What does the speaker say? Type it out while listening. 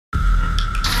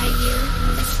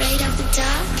afraid of the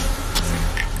dark?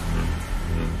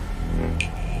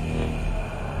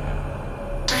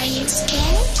 Are you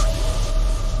scared?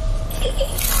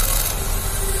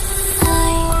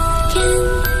 I can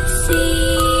see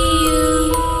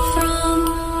you from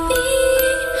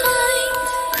behind.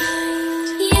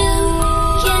 You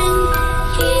can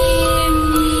hear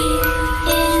me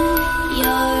in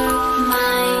your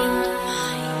mind.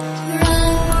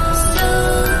 Run so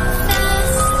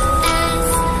fast as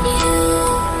you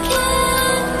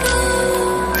can go.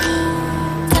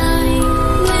 Time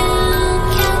will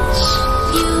catch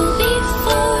you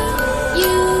before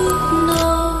you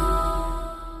know.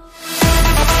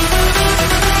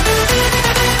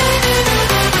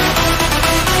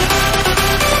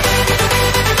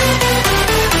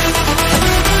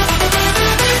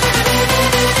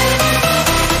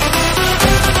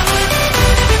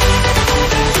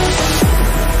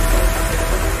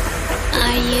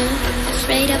 Are you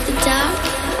afraid of the dark?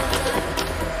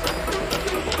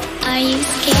 Are you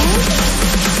scared?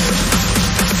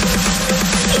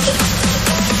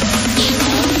 You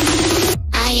know,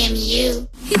 I am you.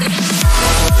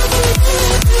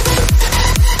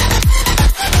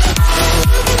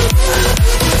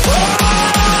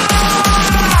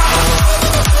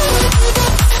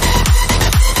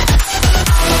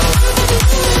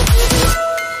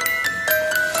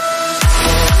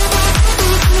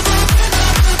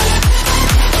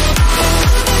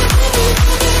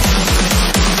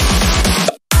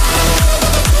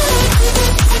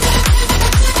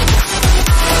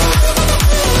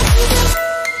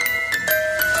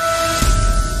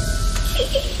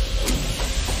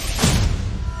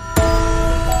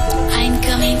 I'm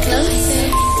coming closer.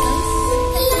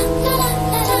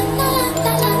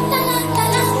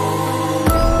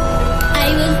 I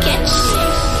will catch you.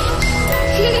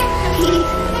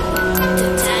 The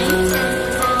time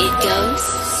it goes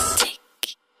tick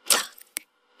tock,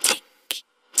 tick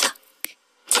tock,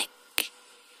 tick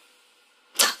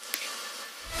tock.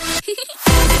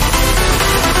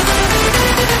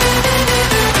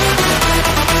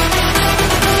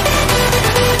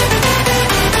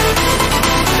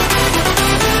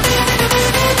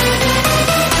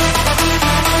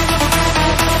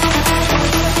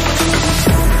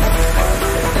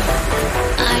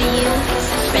 Are you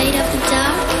afraid of the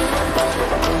dark?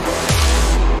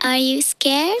 Are you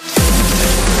scared?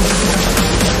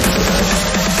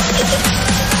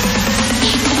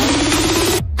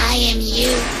 I am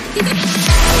you.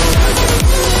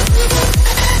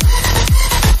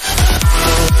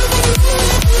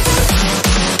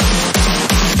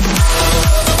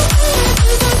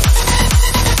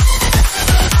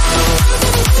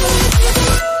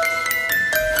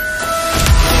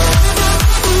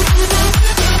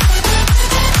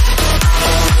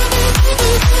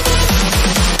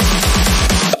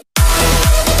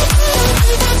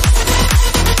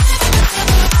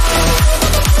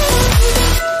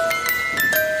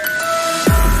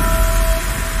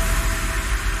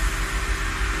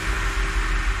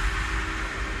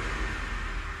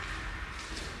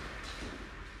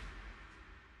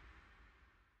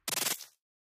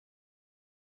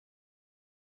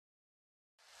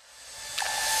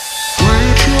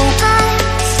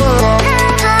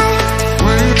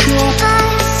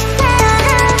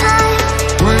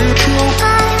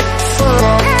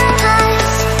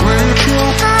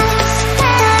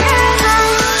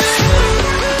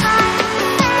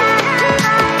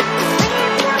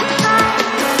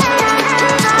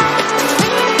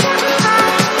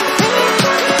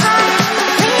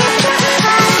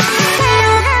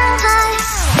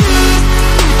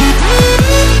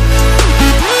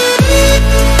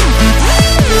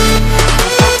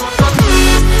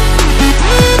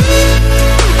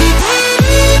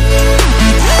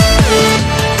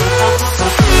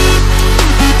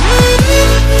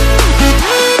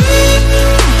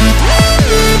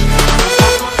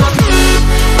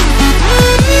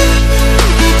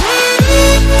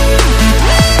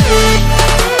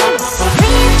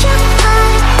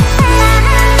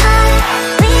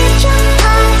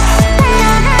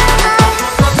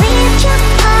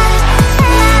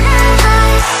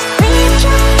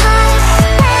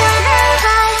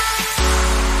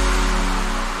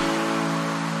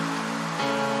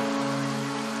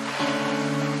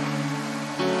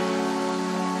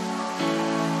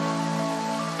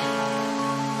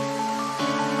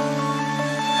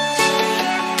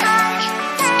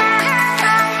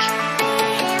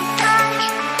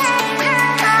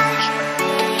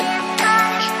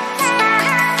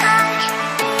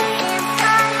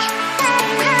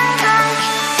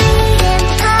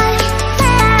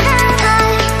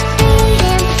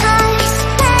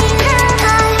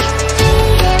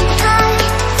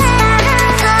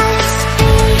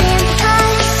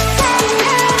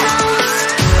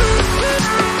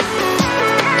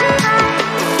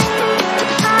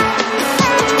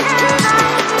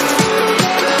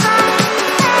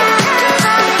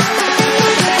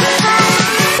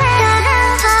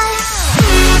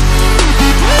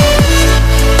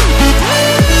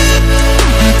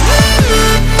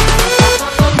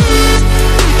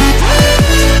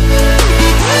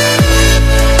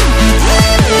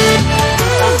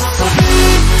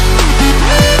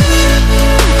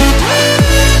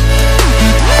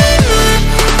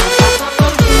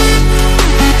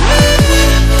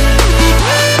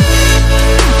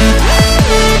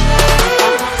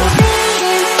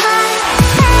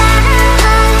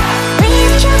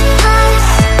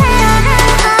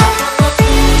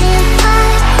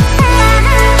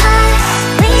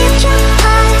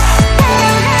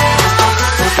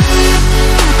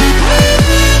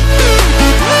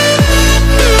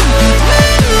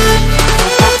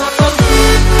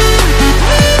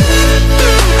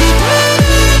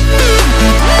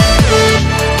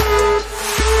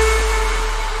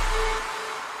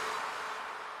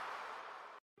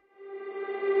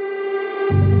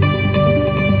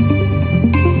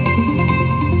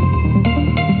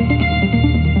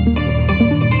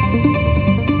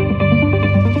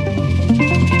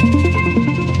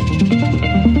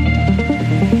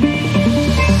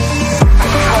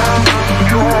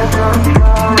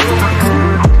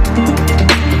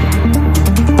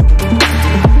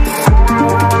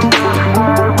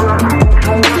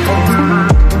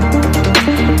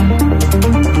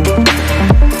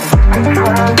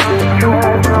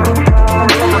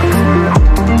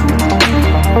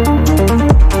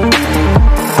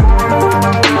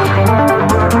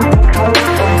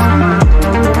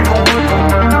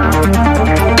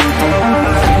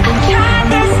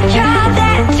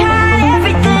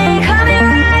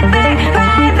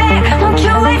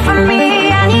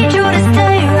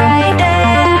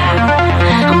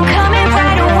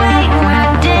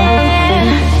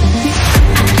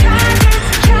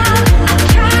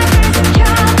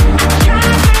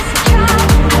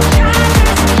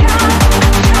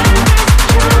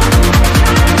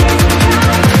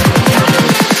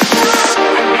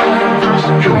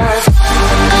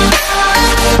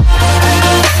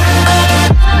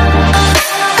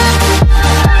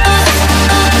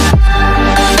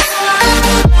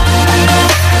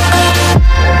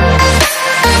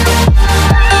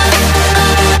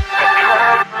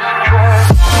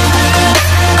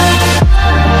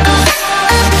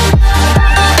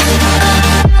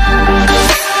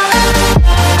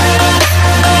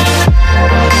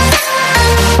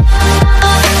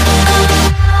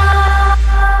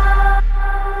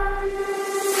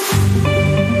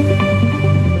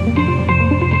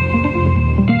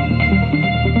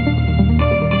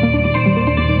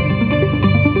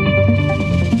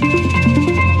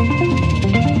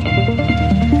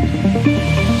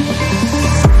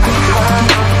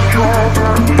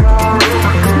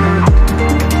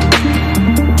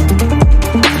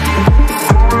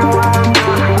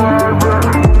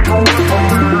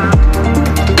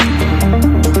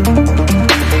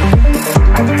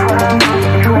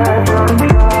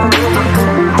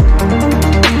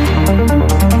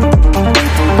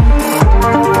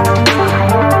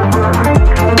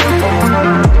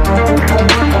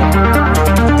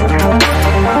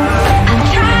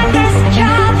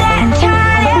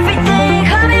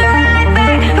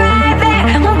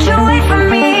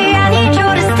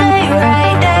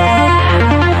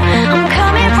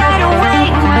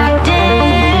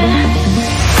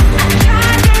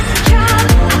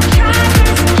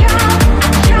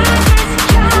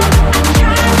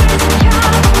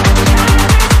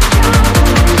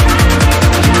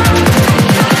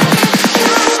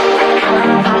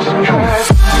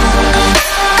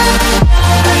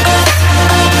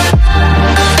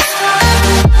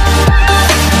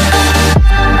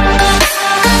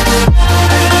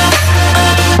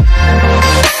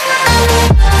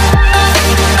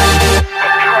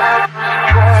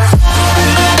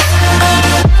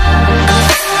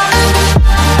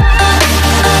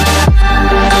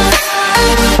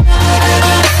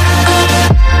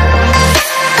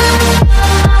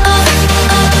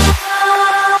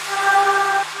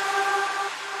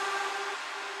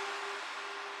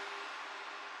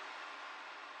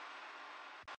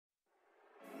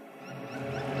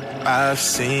 I've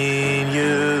seen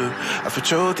you. I've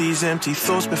patrolled these empty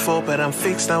thoughts before, but I'm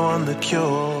fixed now on the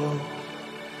cure.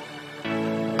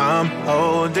 I'm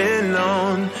holding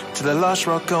on to the last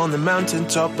rock on the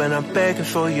mountaintop, and I'm begging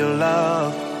for your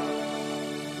love.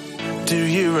 Do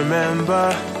you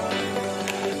remember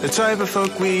the type of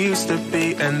folk we used to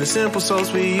be, and the simple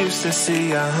souls we used to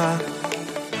see?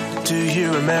 Do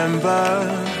you remember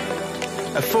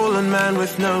a fallen man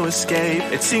with no escape?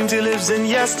 It seems he lives in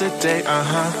yesterday.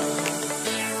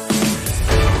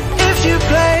 If you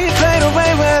played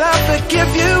away, well, I forgive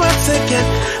you once again.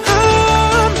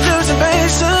 I'm losing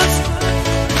patience,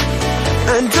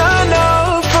 and I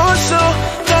know for sure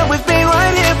that we've been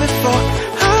right here before.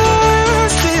 I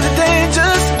see the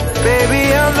dangers, baby,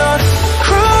 I'm not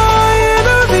crying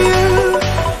over you.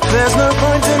 There's no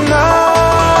point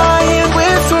denying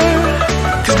we're through,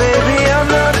 'cause baby, I'm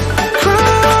not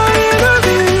crying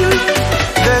over you.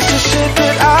 There's just shit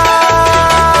that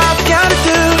I've gotta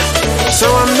do, so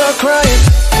I'm not crying.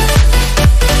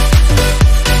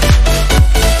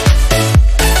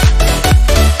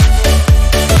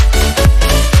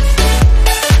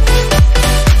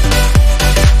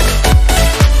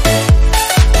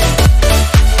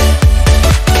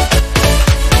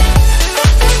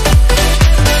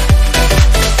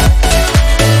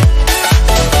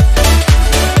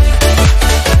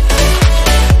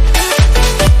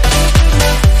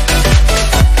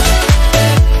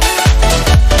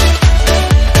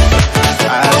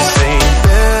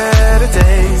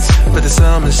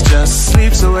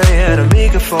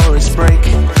 For its break,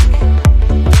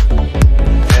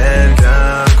 and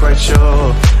I'm quite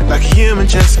sure, like a human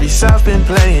chess piece I've been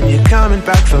playing, you're coming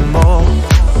back for more.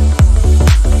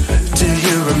 Do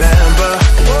you remember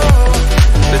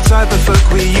the type of folk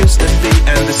we used to be,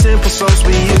 and the simple souls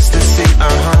we used to see?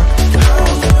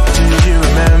 Do you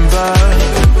remember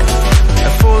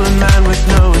a fallen man with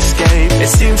no escape? It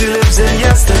seems he lives in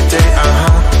yesterday.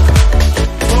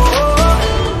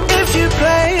 If you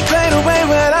played away,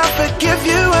 well, I forgive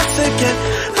you once again.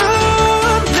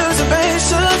 I'm losing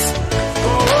patience,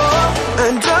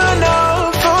 and I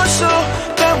know for sure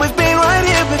that we've been right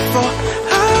here before.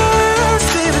 I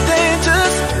see the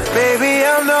dangers, baby,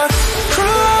 I'm not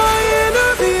crying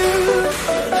over you.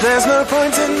 There's no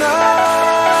point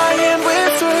denying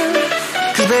we're through,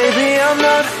 'cause baby, I'm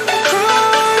not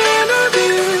crying over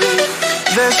you.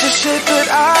 There's just shit that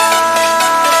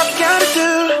I've gotta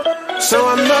do, so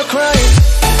I'm not crying.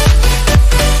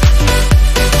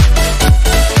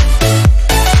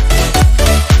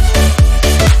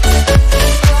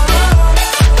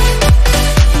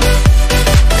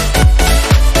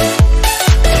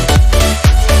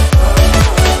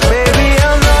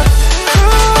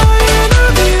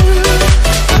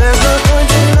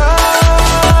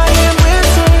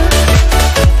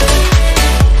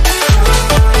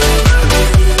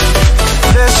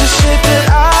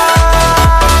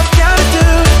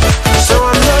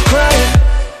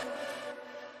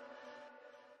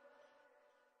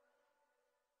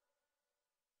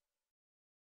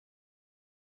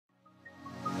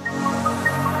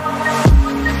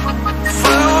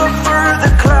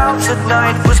 At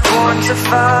night was born to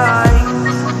find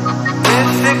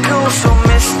mythical, so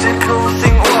mystical,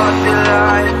 think what you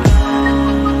like.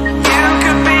 You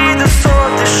could be the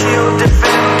sword, the shield,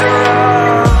 defender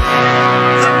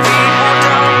of the people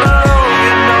down below.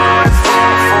 You know I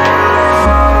fall for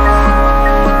love.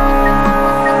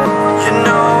 You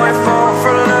know I fall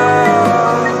for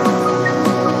love.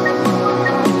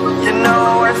 You know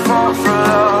I fall for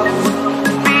love.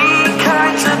 Be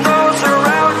kind to those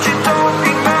around you, don't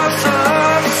be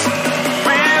merciless.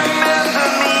 Remember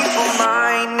me, for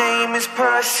my name is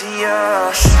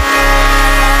Perseus.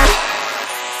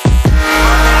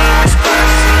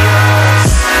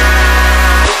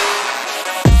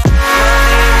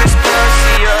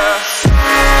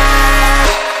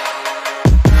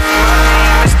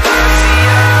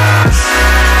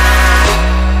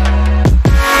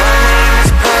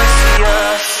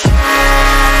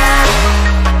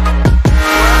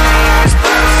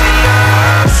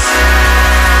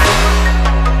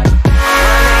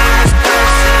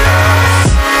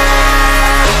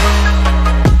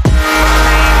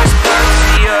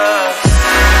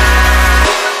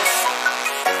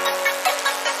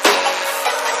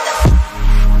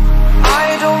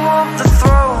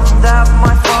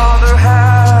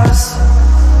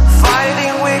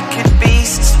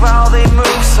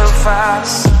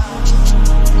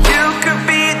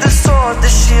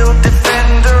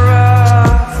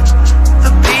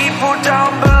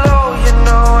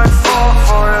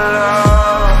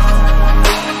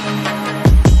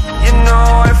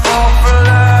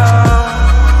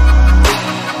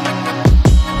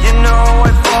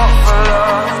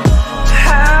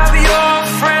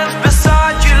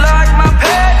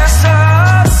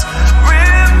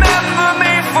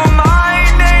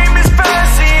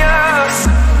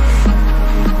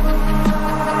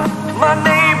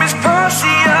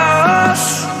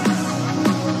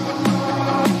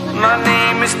 My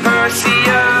name is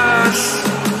Perseus.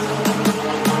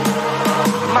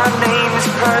 My name is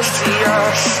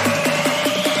Perseus.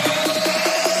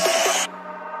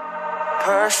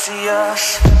 Perseus.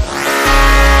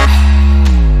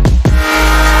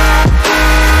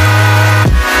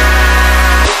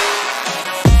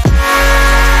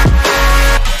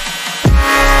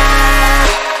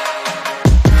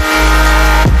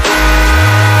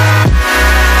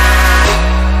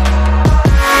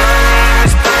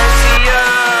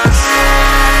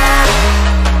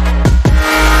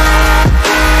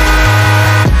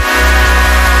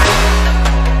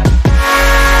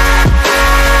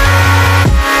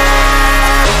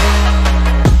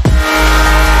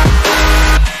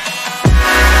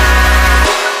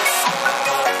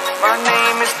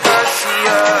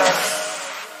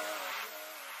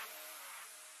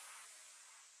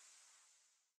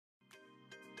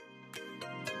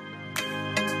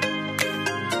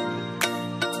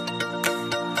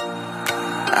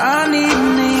 I need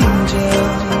an angel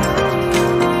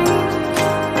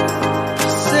to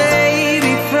save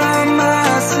me from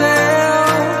myself,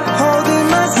 holding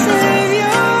my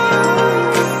savior,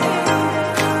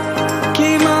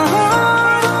 keep my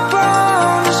heart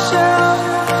upon the shelf.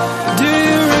 Do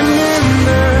you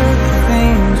remember the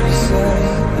things we said,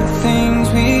 the things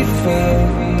we felt,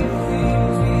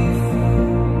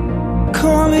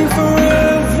 calling forever?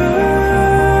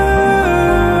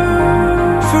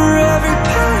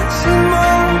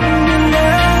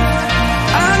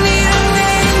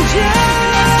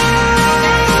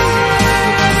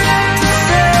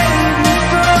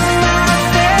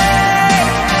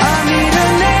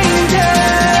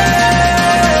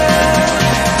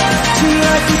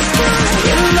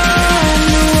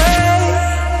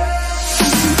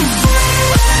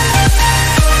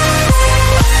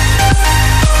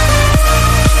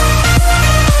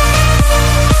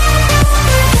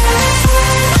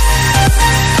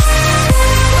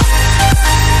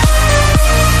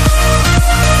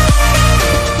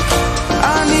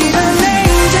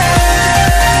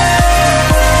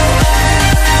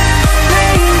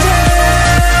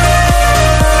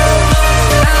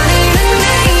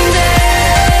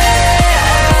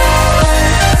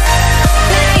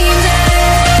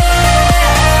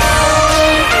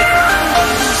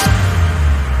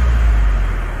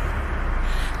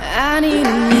 I need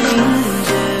an angel.